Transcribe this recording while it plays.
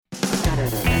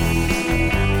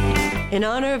In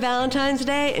honor of Valentine's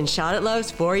Day and Shot at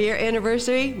Love's 4-year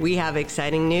anniversary, we have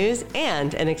exciting news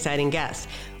and an exciting guest,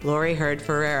 Laurie Hurd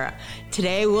Ferreira.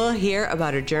 Today we'll hear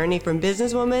about her journey from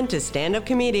businesswoman to stand-up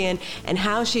comedian and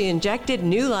how she injected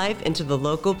new life into the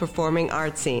local performing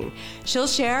arts scene. She'll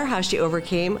share how she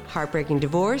overcame heartbreaking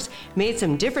divorce, made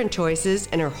some different choices,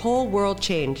 and her whole world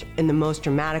changed in the most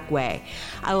dramatic way.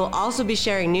 I will also be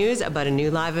sharing news about a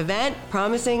new live event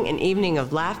promising an evening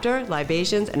of laughter,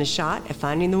 libations, and a shot at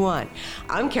finding the one.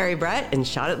 I'm Kerry Brett, and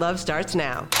Shot at Love starts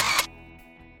now.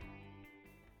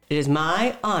 It is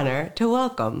my honor to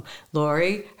welcome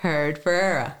Laurie Hurd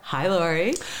Ferreira. Hi,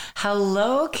 Laurie.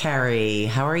 Hello, Kerry.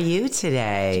 How are you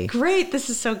today? Great. This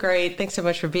is so great. Thanks so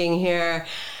much for being here.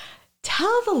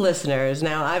 Tell the listeners,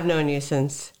 now I've known you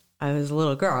since I was a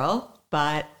little girl,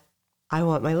 but I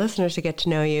want my listeners to get to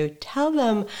know you. Tell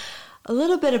them a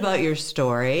little bit about your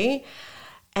story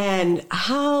and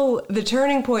how the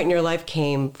turning point in your life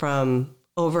came from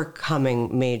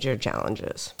overcoming major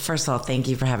challenges. First of all, thank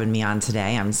you for having me on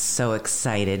today. I'm so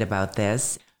excited about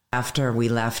this. After we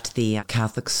left the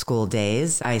Catholic school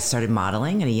days, I started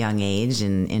modeling at a young age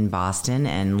in Boston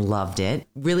and loved it.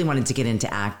 Really wanted to get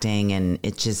into acting, and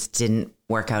it just didn't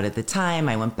work out at the time.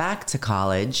 I went back to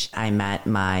college. I met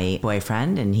my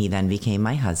boyfriend, and he then became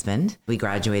my husband. We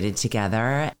graduated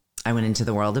together. I went into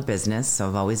the world of business, so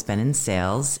I've always been in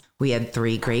sales. We had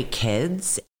 3 great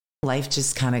kids. Life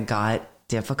just kind of got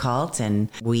difficult, and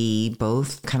we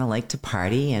both kind of like to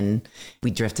party, and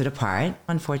we drifted apart.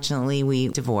 Unfortunately, we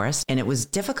divorced, and it was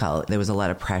difficult. There was a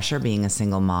lot of pressure being a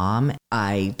single mom.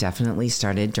 I definitely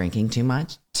started drinking too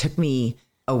much. Took me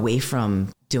away from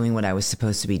doing what I was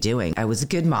supposed to be doing. I was a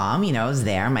good mom, I was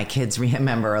there. My kids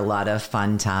remember a lot of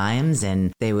fun times,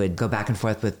 and they would go back and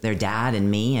forth with their dad and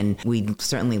me, and we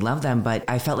certainly loved them, but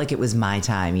I felt like it was my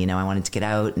time. I wanted to get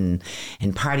out and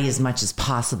party as much as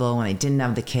possible when I didn't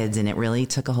have the kids, and it really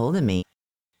took a hold of me.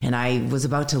 And I was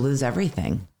about to lose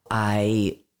everything.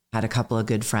 I had a couple of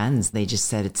good friends. They just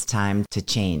said, it's time to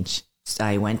change.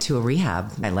 I went to a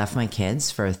rehab. I left my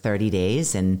kids for 30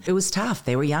 days, and it was tough.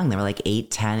 They were young. They were like 8,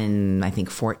 10, and I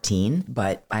think 14.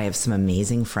 But I have some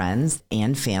amazing friends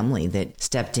and family that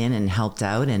stepped in and helped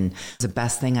out. And it's the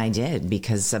best thing I did,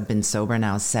 because I've been sober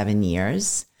now 7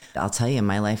 years. I'll tell you,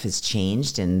 my life has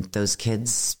changed, and those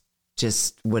kids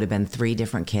just would have been 3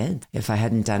 different kids if I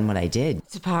hadn't done what I did.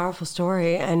 It's a powerful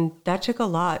story. And that took a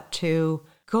lot to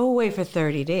go away for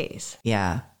 30 days.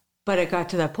 Yeah. But it got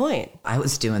to that point. I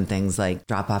was doing things like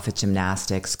drop off at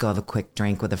gymnastics, go have a quick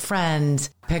drink with a friend,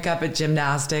 pick up at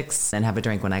gymnastics, and have a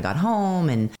drink when I got home.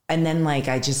 And then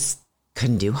I just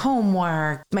couldn't do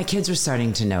homework. My kids were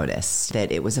starting to notice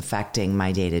that it was affecting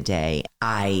my day to day.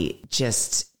 I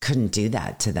just couldn't do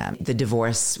that to them. The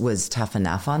divorce was tough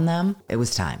enough on them. It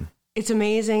was time. It's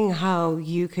amazing how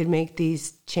you could make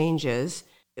these changes.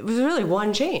 It was really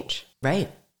one change.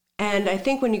 Right. And I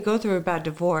think when you go through a bad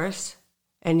divorce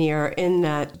and you're in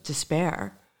that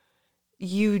despair,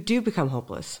 you do become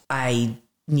hopeless. I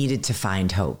needed to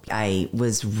find hope. I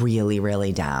was really,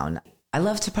 really down. I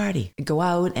love to party. I'd go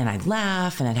out and I'd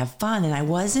laugh and I'd have fun. And I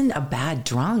wasn't a bad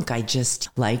drunk. I just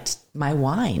liked my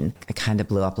wine. I kind of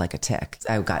blew up like a tick.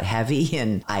 I got heavy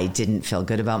and I didn't feel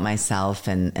good about myself.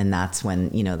 And that's when,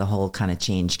 the whole kind of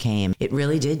change came. It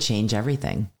really did change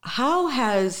everything. How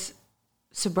has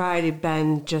sobriety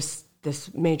been just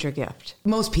this major gift?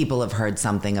 Most people have heard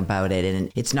something about it,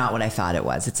 and it's not what I thought it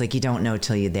was. It's like you don't know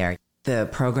till you're there. The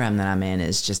program that I'm in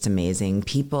is just amazing.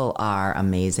 People are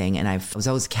amazing. And I was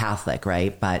always Catholic,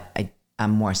 right? But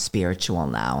I'm more spiritual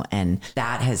now. And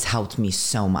that has helped me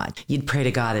so much. You'd pray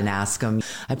to God and ask him,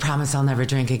 I promise I'll never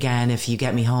drink again if you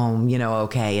get me home,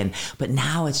 okay. But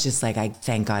now it's just like, I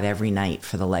thank God every night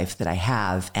for the life that I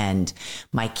have. And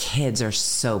my kids are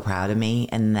so proud of me.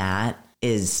 And that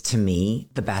is, to me,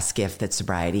 the best gift that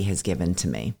sobriety has given to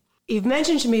me. You've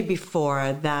mentioned to me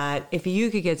before that if you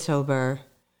could get sober,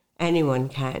 anyone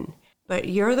can. But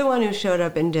you're the one who showed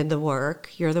up and did the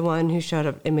work. You're the one who showed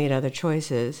up and made other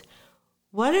choices.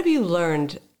 What have you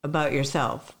learned about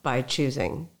yourself by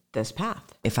choosing this path?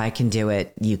 If I can do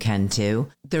it, you can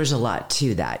too. There's a lot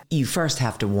to that. You first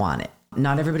have to want it.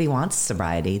 Not everybody wants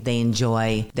sobriety. They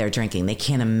enjoy their drinking. They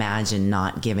can't imagine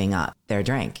not giving up their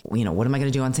drink. What am I going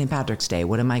to do on St. Patrick's Day?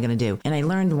 What am I going to do? And I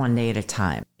learned one day at a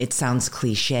time. It sounds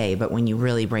cliche, but when you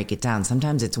really break it down,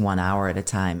 sometimes it's 1 hour at a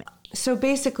time. So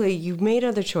basically, you made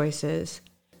other choices.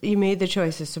 You made the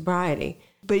choice of sobriety,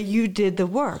 but you did the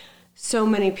work. So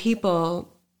many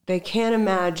people, they can't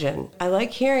imagine. I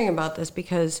like hearing about this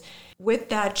because with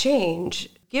that change,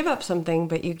 give up something,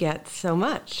 but you get so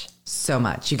much. So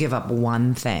much. You give up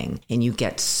one thing and you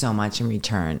get so much in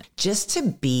return. Just to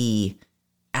be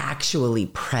actually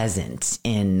present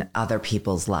in other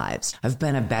people's lives. I've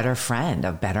been a better friend,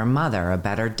 a better mother, a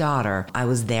better daughter. I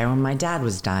was there when my dad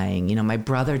was dying. You know, my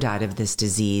brother died of this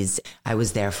disease. I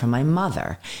was there for my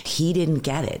mother. He didn't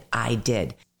get it. I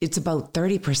did. It's about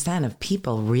 30% of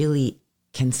people really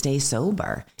can stay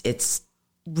sober. It's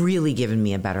really given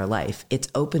me a better life. It's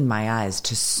opened my eyes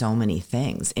to so many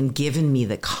things and given me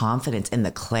the confidence and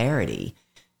the clarity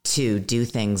to do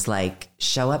things like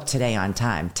show up today on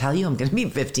time, tell you I'm going to be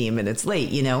 15 minutes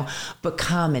late, you know, but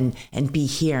come and be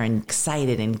here and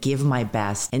excited and give my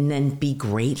best and then be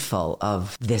grateful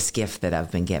of this gift that I've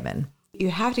been given.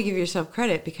 You have to give yourself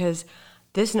credit because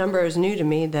this number is new to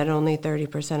me that only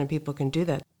 30% of people can do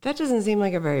that. That doesn't seem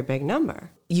like a very big number.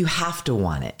 You have to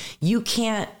want it. You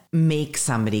can't make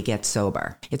somebody get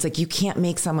sober. It's like you can't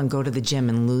make someone go to the gym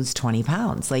and lose 20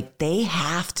 pounds. Like they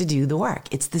have to do the work.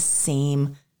 It's the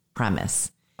same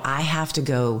premise. I have to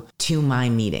go to my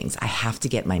meetings. I have to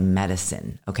get my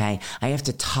medicine. Okay. I have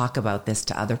to talk about this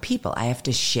to other people. I have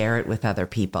to share it with other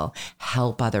people,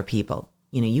 help other people.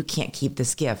 You know, you can't keep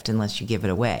this gift unless you give it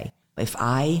away. If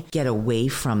I get away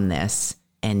from this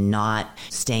and not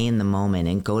stay in the moment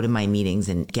and go to my meetings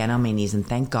and get on my knees and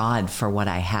thank God for what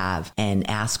I have and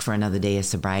ask for another day of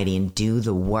sobriety and do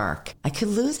the work, I could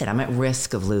lose it. I'm at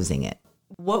risk of losing it.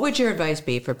 What would your advice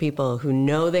be for people who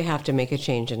know they have to make a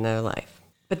change in their life,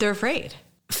 but they're afraid?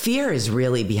 Fear is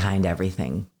really behind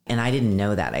everything. And I didn't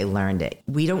know that. I learned it.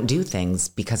 We don't do things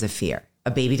because of fear. A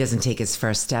baby doesn't take its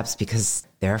first steps because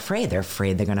they're afraid. They're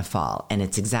afraid they're going to fall. And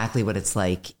it's exactly what it's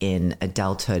like in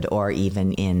adulthood or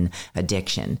even in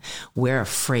addiction. We're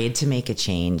afraid to make a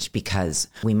change because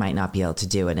we might not be able to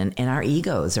do it. And our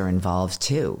egos are involved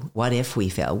too. What if we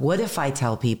fail? What if I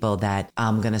tell people that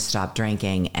I'm going to stop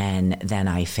drinking and then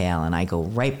I fail and I go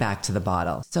right back to the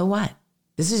bottle? So what?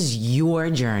 This is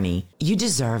your journey. You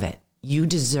deserve it. You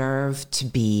deserve to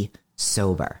be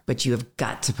sober, but you have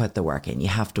got to put the work in. You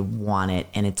have to want it,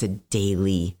 and it's a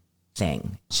daily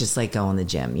thing. It's just like going to the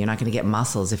gym. You're not going to get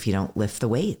muscles if you don't lift the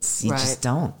weights. You just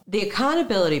don't. The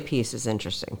accountability piece is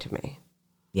interesting to me.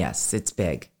 Yes, it's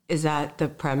big. Is that the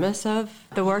premise of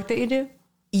the work that you do?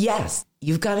 Yes.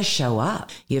 You've got to show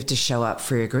up. You have to show up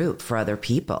for your group, for other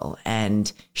people,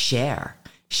 and share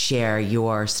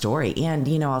your story. And,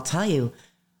 you know, I'll tell you,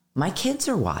 my kids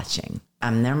are watching.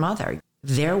 I'm their mother.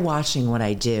 They're watching what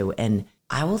I do. And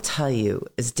I will tell you,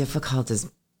 as difficult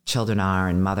as children are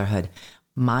in motherhood,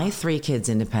 my 3 kids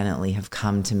independently have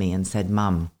come to me and said,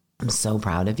 Mom, I'm so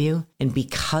proud of you. And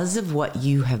because of what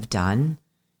you have done,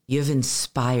 you've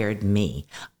inspired me.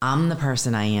 I'm the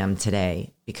person I am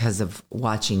today because of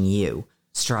watching you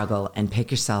struggle and pick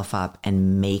yourself up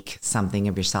and make something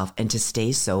of yourself and to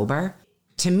stay sober.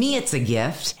 To me, it's a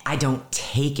gift. I don't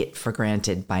take it for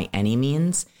granted by any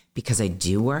means, because I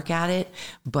do work at it,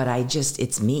 but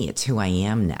it's me. It's who I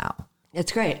am now.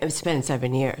 It's great. It's been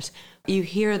 7 years. You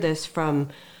hear this from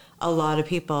a lot of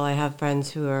people. I have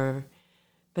friends who are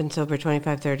been sober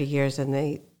 25, 30 years, and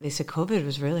they said COVID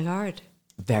was really hard.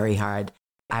 Very hard.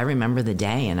 I remember the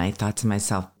day, and I thought to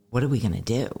myself, what are we going to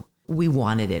do? We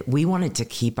wanted it. We wanted to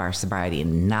keep our sobriety,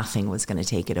 and nothing was going to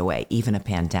take it away, even a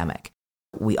pandemic.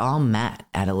 We all met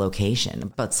at a location,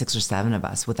 about 6 or 7 of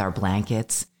us, with our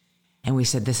blankets. And we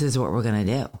said, this is what we're going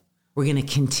to do. We're going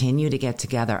to continue to get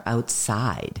together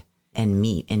outside and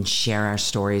meet and share our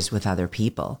stories with other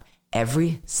people.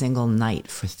 Every single night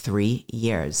for 3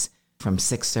 years, from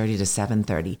 6:30 to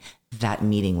 7:30, that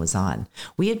meeting was on.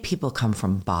 We had people come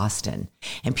from Boston,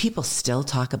 and people still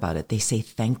talk about it. They say,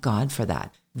 thank God for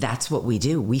that. That's what we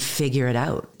do. We figure it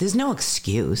out. There's no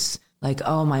excuse like,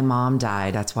 oh, my mom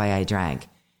died, that's why I drank.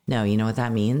 No, you know what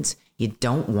that means? You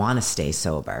don't want to stay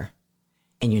sober.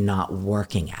 And you're not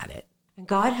working at it.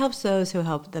 God helps those who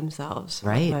help themselves.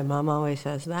 Right. My mom always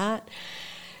says that.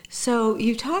 So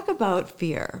you talk about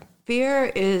fear. Fear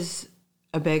is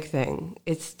a big thing.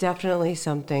 It's definitely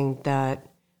something that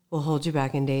will hold you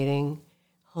back in dating,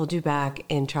 hold you back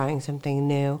in trying something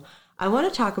new. I want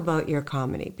to talk about your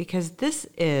comedy because this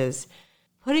is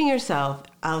putting yourself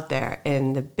out there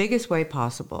in the biggest way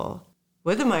possible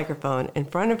with a microphone in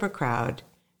front of a crowd,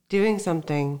 doing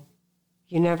something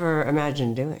you never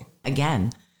imagined doing.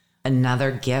 Again,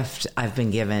 another gift I've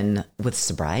been given with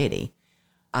sobriety.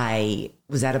 I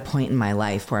was at a point in my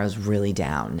life where I was really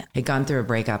down. I'd gone through a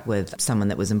breakup with someone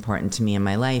that was important to me in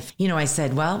my life. You know, I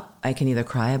said, well, I can either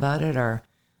cry about it or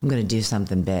I'm going to do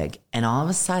something big. And all of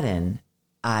a sudden,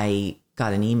 I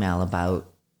got an email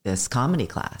about this comedy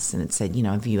class. And it said, you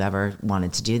know, have you ever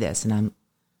wanted to do this? And I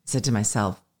said to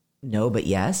myself, no, but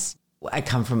yes. I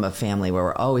come from a family where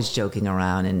we're always joking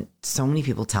around and so many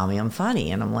people tell me I'm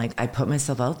funny. And I'm like, I put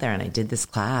myself out there and I did this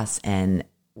class and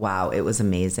wow, it was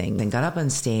amazing. Then got up on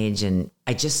stage and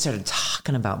I just started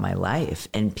talking about my life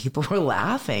and people were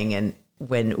laughing. And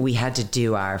when we had to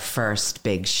do our first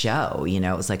big show, it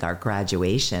was like our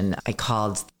graduation, I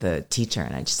called the teacher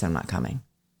and I just said, I'm not coming.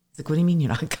 He's like, what do you mean you're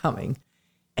not coming?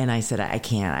 And I said, I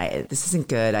can't. This isn't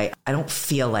good. I don't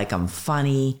feel like I'm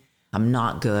funny. I'm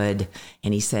not good.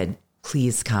 And he said,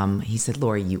 please come. He said,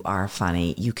 Laurie, you are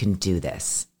funny. You can do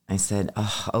this. I said,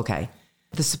 oh, okay.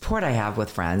 The support I have with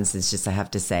friends is just, I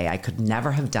have to say, I could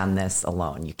never have done this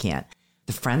alone. You can't.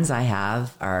 The friends I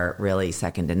have are really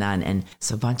second to none. And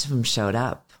so a bunch of them showed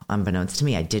up, unbeknownst to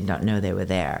me. I did not know they were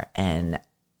there. And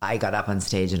I got up on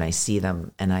stage and I see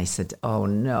them and I said, oh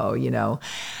no,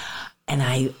 and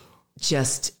I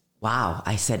just, wow.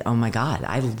 I said, oh my God,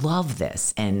 I love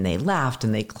this. And they laughed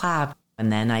and they clapped.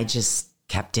 And then I just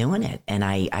kept doing it. And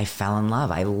I fell in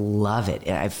love. I love it.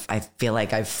 I feel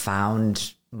like I've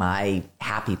found my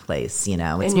happy place,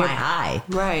 it's my high.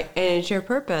 Right. And it's your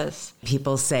purpose.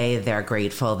 People say they're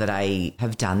grateful that I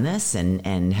have done this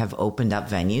and have opened up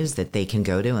venues that they can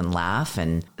go to and laugh.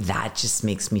 And that just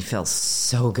makes me feel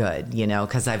so good,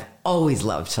 because I've always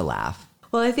loved to laugh.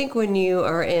 Well, I think when you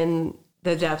are in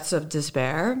the depths of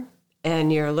despair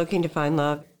and you're looking to find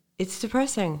love, it's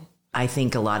depressing. I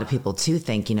think a lot of people too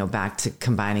think, back to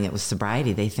combining it with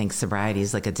sobriety, they think sobriety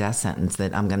is like a death sentence,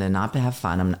 that I'm going to not have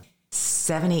fun.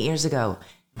 7, 8 years ago,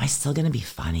 am I still going to be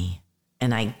funny?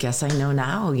 And I guess I know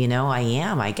now, I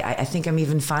am. I think I'm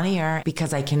even funnier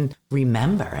because I can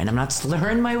remember and I'm not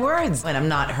slurring my words and I'm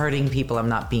not hurting people. I'm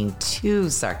not being too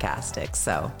sarcastic.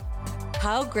 So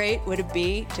how great would it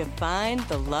be to find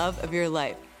the love of your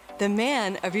life? The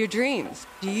man of your dreams.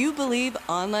 Do you believe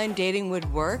online dating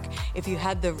would work if you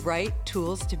had the right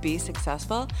tools to be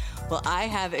successful? Well, I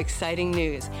have exciting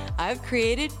news. I've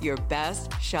created your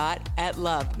Best Shot at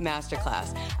Love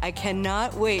Masterclass. I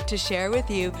cannot wait to share with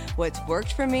you what's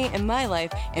worked for me in my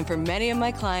life and for many of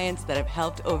my clients that have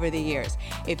helped over the years.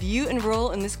 If you enroll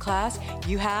in this class,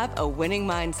 you have a winning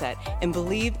mindset and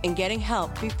believe in getting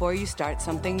help before you start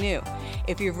something new.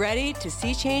 If you're ready to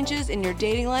see changes in your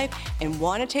dating life and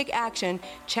want to take action,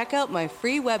 check out my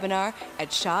free webinar at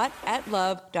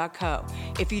shotatlove.co.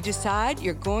 If you decide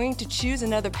you're going to choose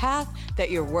another path,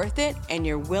 that you're worth it, and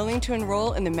you're willing to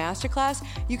enroll in the masterclass,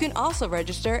 you can also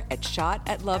register at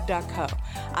shotatlove.co.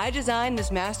 I designed this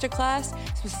masterclass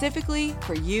specifically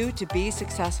for you to be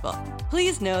successful.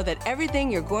 Please know that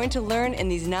everything you're going to learn in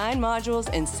these 9 modules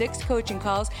and 6 coaching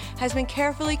calls has been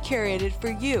carefully curated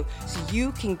for you so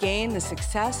you can gain the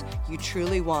success you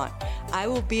truly want. I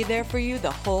will be there for you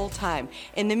the whole time.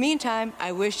 In the meantime,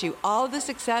 I wish you all the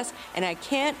success, and I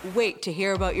can't wait to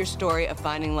hear about your story of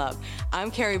finding love.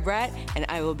 I'm Kerry Brett, and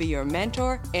I will be your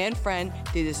mentor and friend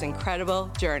through this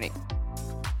incredible journey.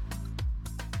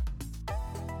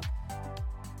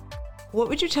 What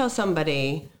would you tell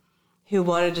somebody who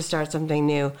wanted to start something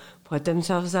new, put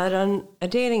themselves out on a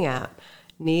dating app,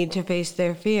 need to face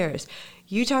their fears?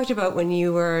 You talked about when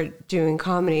you were doing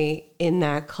comedy in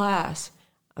that class,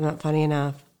 I'm not funny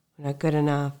enough, I'm not good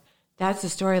enough. That's the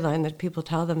storyline that people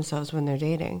tell themselves when they're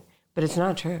dating, but it's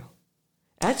not true.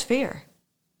 That's fear.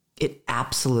 It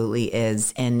absolutely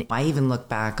is. And I even look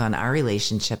back on our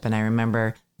relationship and I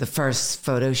remember the first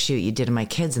photo shoot you did of my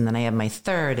kids, and then I had my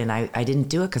third, and I didn't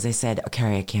do it because I said, oh,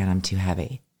 Kerry, I can't, I'm too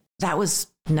heavy. That was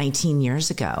 19 years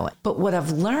ago. But what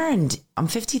I've learned, I'm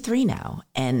 53 now,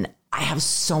 and I have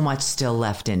so much still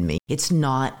left in me. It's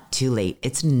not too late.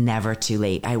 It's never too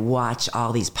late. I watch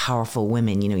all these powerful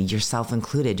women, yourself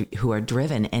included, who are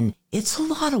driven, and it's a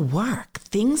lot of work.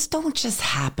 Things don't just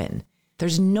happen.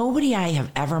 There's nobody I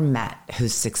have ever met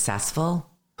who's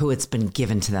successful who it's been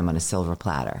given to them on a silver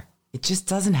platter. It just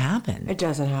doesn't happen. It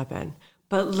doesn't happen.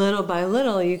 But little by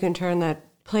little, you can turn that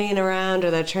plane around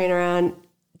or that train around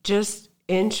just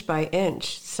inch by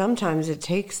inch. Sometimes it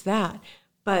takes that.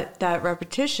 But that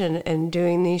repetition and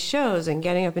doing these shows and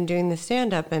getting up and doing the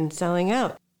stand-up and selling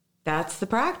out, that's the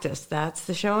practice. That's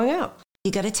the showing out.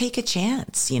 You got to take a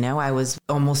chance. I was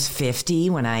almost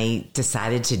 50 when I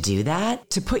decided to do that.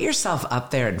 To put yourself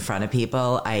up there in front of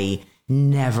people, I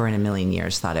never in a million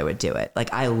years thought I would do it.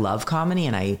 Like, I love comedy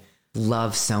and I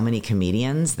love so many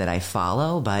comedians that I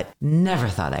follow, but never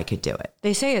thought I could do it.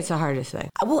 They say it's the hardest thing.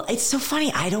 Well, it's so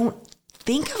funny. I don't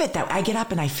think of it that way. I get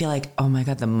up and I feel like, oh my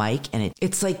God, the mic. And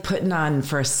it's like putting on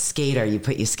for a skater, you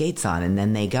put your skates on and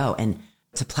then they go. And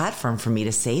it's a platform for me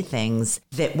to say things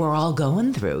that we're all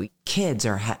going through. Kids,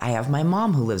 or I have my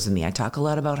mom who lives with me. I talk a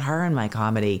lot about her in my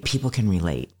comedy. People can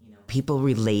relate. People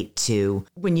relate to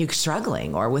when you're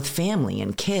struggling or with family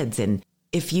and kids. And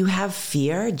if you have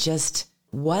fear, just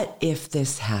what if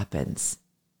this happens?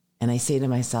 And I say to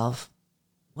myself,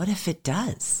 what if it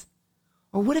does?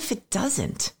 Or what if it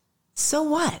doesn't? So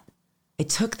what? I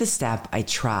took the step. I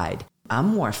tried. I'm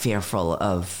more fearful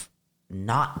of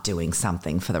not doing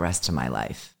something for the rest of my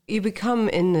life. You become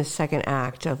in the second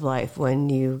act of life when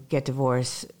you get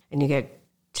divorced and you get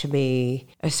to be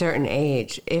a certain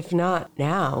age. If not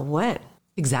now, when?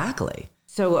 Exactly.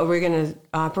 So are we going to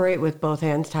operate with both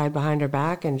hands tied behind our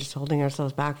back and just holding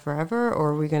ourselves back forever? Or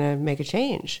are we going to make a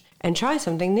change and try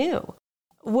something new?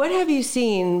 What have you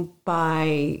seen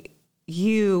by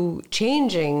you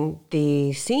changing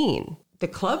the scene, the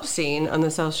club scene on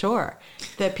the South Shore,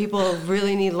 that people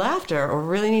really need laughter or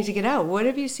really need to get out? What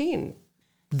have you seen?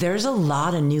 There's a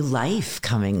lot of new life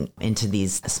coming into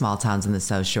these small towns in the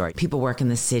South Shore. People work in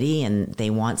the city and they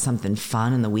want something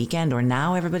fun in the weekend, or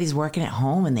now everybody's working at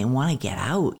home and they want to get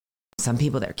out. Some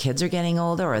people, their kids are getting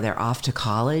older or they're off to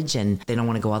college and they don't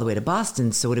want to go all the way to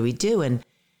Boston. So what do we do? And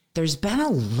there's been a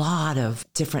lot of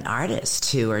different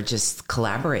artists who are just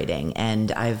collaborating.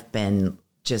 And I've been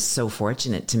just so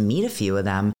fortunate to meet a few of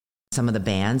them, some of the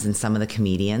bands and some of the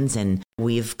comedians. And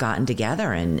we've gotten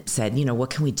together and said, what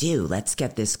can we do? Let's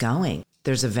get this going.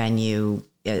 There's a venue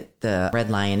at the Red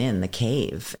Lion Inn, the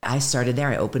Cave. I started there.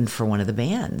 I opened for one of the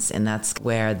bands. And that's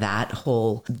where that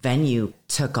whole venue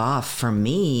took off for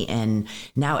me. And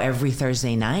now every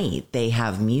Thursday night they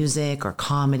have music or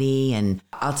comedy. And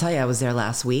I'll tell you, I was there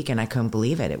last week and I couldn't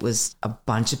believe it. It was a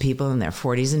bunch of people in their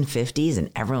 40s and 50s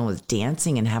and everyone was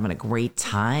dancing and having a great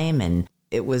time. And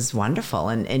it was wonderful.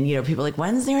 And people are like,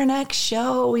 when's their next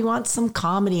show? We want some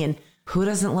comedy. And who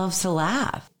doesn't love to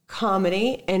laugh?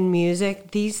 Comedy and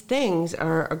music, these things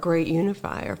are a great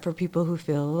unifier for people who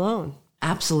feel alone.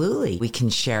 Absolutely. We can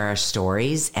share our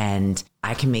stories and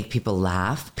I can make people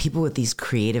laugh. People with these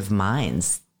creative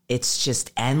minds, it's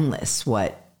just endless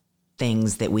what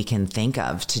things that we can think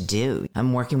of to do.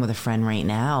 I'm working with a friend right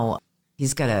now.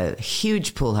 He's got a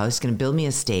huge pool house. He's going to build me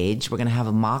a stage. We're going to have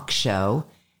a mock show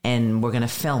and we're going to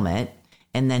film it.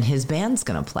 And then his band's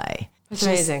going to play. That's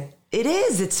amazing. It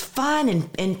is. It's fun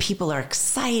and people are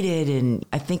excited and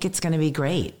I think it's going to be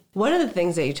great. One of the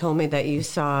things that you told me that you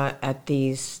saw at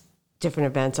these different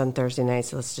events on Thursday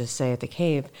nights, let's just say at the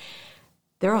Cave,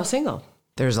 they're all single.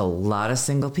 There's a lot of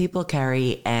single people,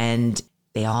 Kerry, and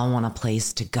they all want a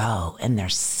place to go and they're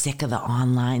sick of the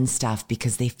online stuff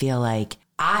because they feel like,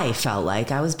 I felt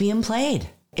like I was being played.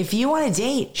 If you want to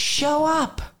date, show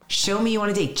up. Show me you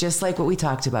want to date. Just like what we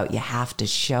talked about. You have to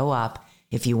show up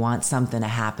if you want something to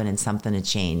happen and something to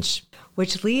change.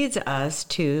 Which leads us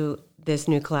to this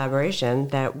new collaboration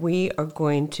that we are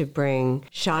going to bring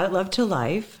Shot at Love to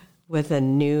life with a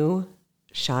new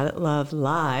Shot at Love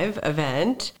live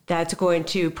event that's going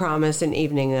to promise an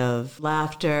evening of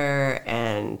laughter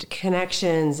and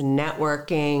connections,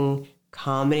 networking,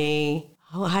 comedy.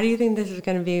 How do you think this is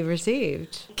going to be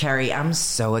received? Kerry, I'm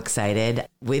so excited.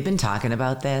 We've been talking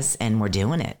about this and we're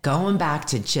doing it. Going back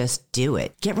to just do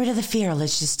it. Get rid of the fear.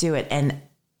 Let's just do it. And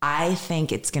I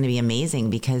think it's going to be amazing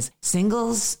because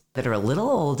singles that are a little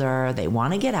older, they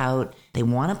want to get out. They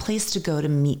want a place to go to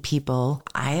meet people.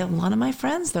 I have a lot of my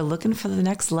friends, they're looking for the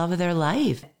next love of their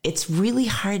life. It's really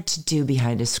hard to do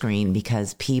behind a screen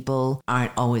because people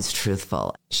aren't always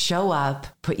truthful. Show up,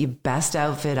 put your best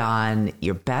outfit on,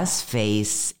 your best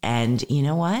face, and you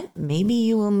know what? Maybe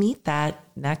you will meet that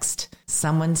next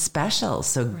someone special.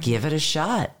 So give it a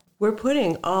shot. We're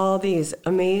putting all these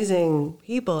amazing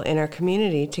people in our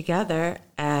community together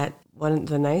at one of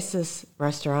the nicest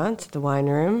restaurants, the Wine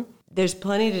Room. There's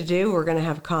plenty to do. We're going to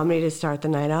have comedy to start the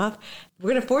night off.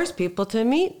 We're going to force people to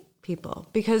meet people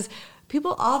because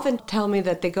people often tell me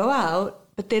that they go out,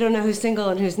 but they don't know who's single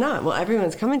and who's not. Well,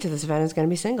 everyone's coming to this event is going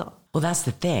to be single. Well, that's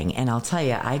the thing. And I'll tell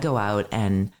you, I go out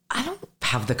and I don't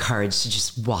have the courage to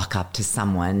just walk up to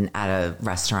someone at a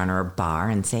restaurant or a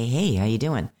bar and say, hey, how you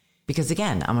doing? Because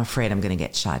again, I'm afraid I'm going to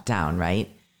get shot down, right?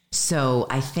 So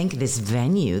I think this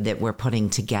venue that we're putting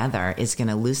together is going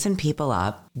to loosen people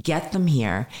up, get them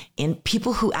here, and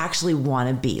people who actually want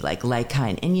to be like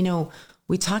kind. And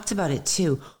we talked about it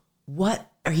too. What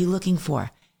are you looking for?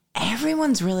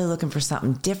 Everyone's really looking for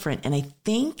something different. And I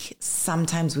think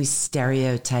sometimes we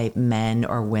stereotype men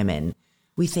or women.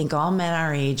 We think all men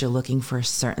our age are looking for a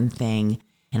certain thing.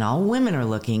 And all women are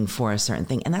looking for a certain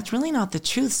thing. And that's really not the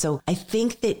truth. So I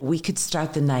think that we could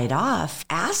start the night off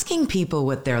asking people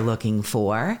what they're looking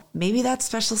for. Maybe that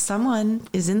special someone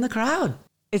is in the crowd.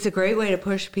 It's a great way to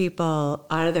push people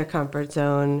out of their comfort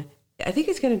zone. I think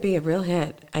it's going to be a real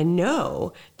hit. I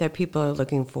know that people are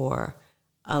looking for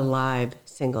a live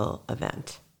single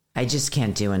event. I just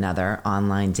can't do another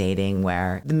online dating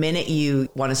where the minute you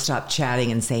want to stop chatting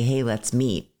and say, hey, let's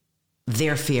meet,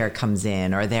 their fear comes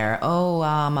in or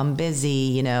I'm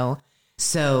busy,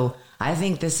 So I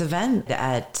think this event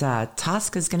at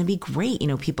Tosca is going to be great. You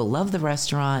know, people love the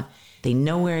restaurant. They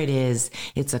know where it is.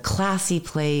 It's a classy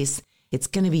place. It's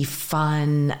going to be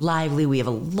fun, lively. We have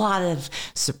a lot of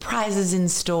surprises in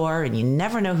store, and you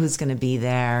never know who's going to be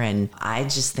there. And I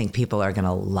just think people are going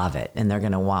to love it, and they're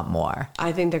going to want more.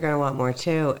 I think they're going to want more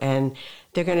too. And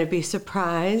they're going to be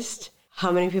surprised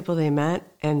how many people they met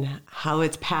and how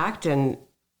it's packed and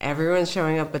everyone's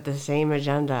showing up with the same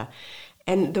agenda.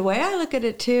 And the way I look at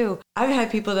it too, I've had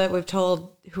people that we've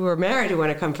told who are married who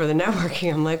want to come for the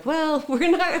networking. I'm like, well,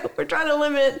 we're trying to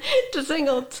limit to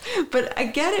singles. But I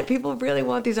get it. People really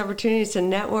want these opportunities to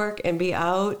network and be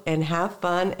out and have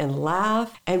fun and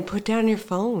laugh and put down your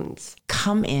phones.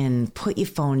 Come in, put your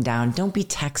phone down. Don't be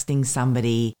texting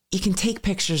somebody. You can take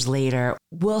pictures later.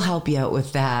 We'll help you out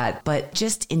with that. But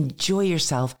just enjoy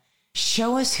yourself.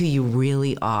 Show us who you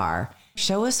really are.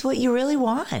 Show us what you really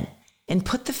want. And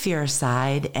put the fear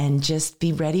aside and just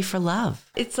be ready for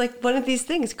love. It's like one of these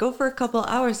things. Go for a couple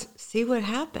hours, see what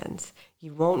happens.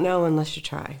 You won't know unless you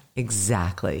try.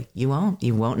 Exactly. You won't.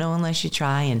 You won't know unless you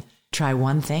try, and try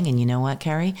one thing. And you know what,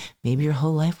 Kerry? Maybe your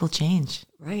whole life will change.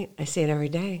 Right. I see it every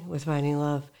day with finding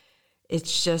love.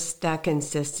 It's just that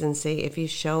consistency. If you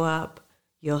show up,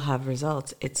 you'll have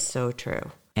results. It's so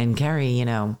true. And Kerry, you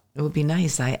know, it would be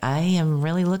nice. I am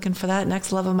really looking for that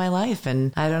next love of my life.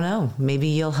 And I don't know, maybe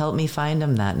you'll help me find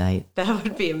him that night. That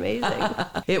would be amazing.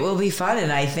 It will be fun. And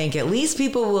I think at least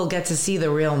people will get to see the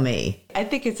real me. I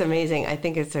think it's amazing. I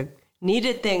think it's a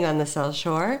needed thing on the South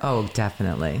Shore. Oh,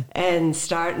 definitely. And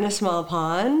start in a small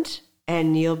pond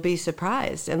and you'll be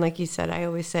surprised. And like you said, I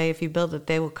always say, if you build it,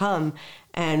 they will come.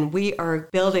 And we are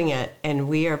building it and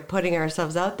we are putting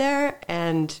ourselves out there,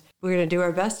 and we're going to do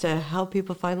our best to help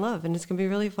people find love, and it's going to be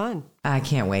really fun. I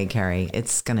can't wait, Kerry.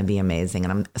 It's going to be amazing,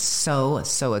 and I'm so,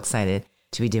 so excited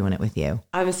to be doing it with you.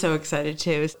 I'm so excited,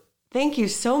 too. Thank you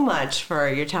so much for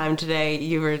your time today.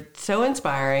 You were so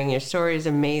inspiring. Your story is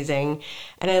amazing,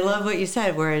 and I love what you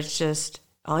said, where it's just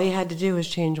all you had to do was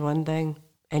change one thing,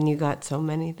 and you got so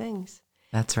many things.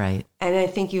 That's right. And I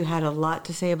think you had a lot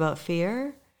to say about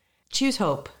fear. Choose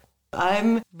hope.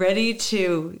 I'm ready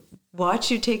to watch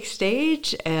you take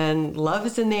stage, and love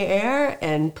is in the air,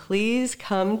 and please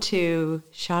come to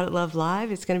Shot at Love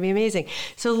Live. It's going to be amazing.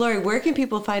 So Laurie, where can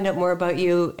people find out more about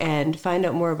you and find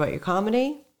out more about your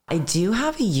comedy? I do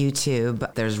have a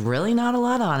YouTube. There's really not a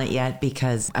lot on it yet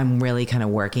because I'm really kind of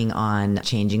working on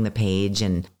changing the page,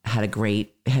 and had a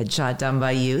great headshot done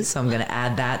by you. So I'm going to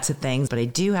add that to things. But I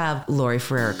do have Laurie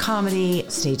Ferreira Comedy.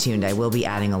 Stay tuned. I will be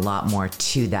adding a lot more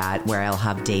to that, where I'll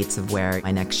have dates of where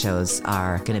my next shows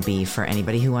are going to be for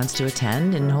anybody who wants to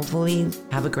attend, and hopefully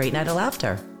have a great night of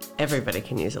laughter. Everybody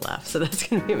can use a laugh, so that's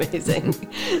going to be amazing.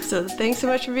 So thanks so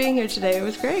much for being here today. It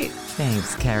was great.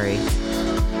 Thanks, Kerry.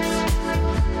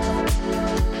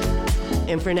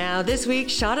 And for now, this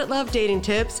week's Shot at Love dating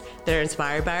tips that are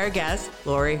inspired by our guest,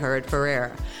 Laurie Hurd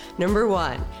Ferreira. Number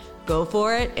 1, go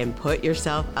for it and put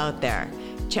yourself out there.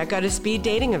 Check out a speed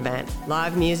dating event,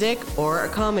 live music, or a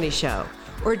comedy show.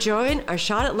 Or join our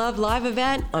Shot at Love live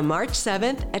event on March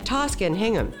 7th at Tosca in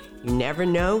Hingham. You never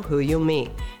know who you'll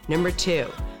meet. Number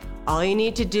 2, all you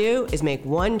need to do is make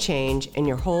one change and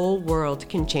your whole world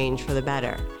can change for the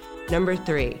better. Number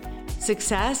 3,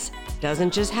 success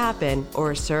doesn't just happen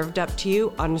or is served up to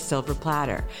you on a silver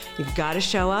platter. You've got to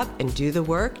show up and do the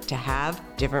work to have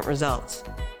different results.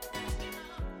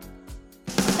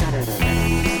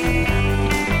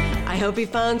 I hope you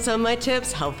found some of my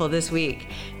tips helpful this week.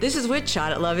 This is what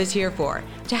Shot at Love is here for,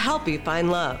 to help you find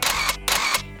love.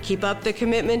 Keep up the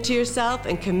commitment to yourself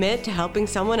and commit to helping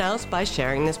someone else by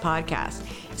sharing this podcast.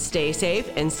 Stay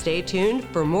safe and stay tuned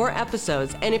for more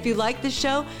episodes. And if you like this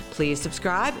show, please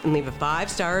subscribe and leave a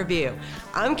 5-star review.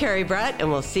 I'm Kerry Brett, and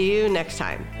we'll see you next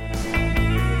time.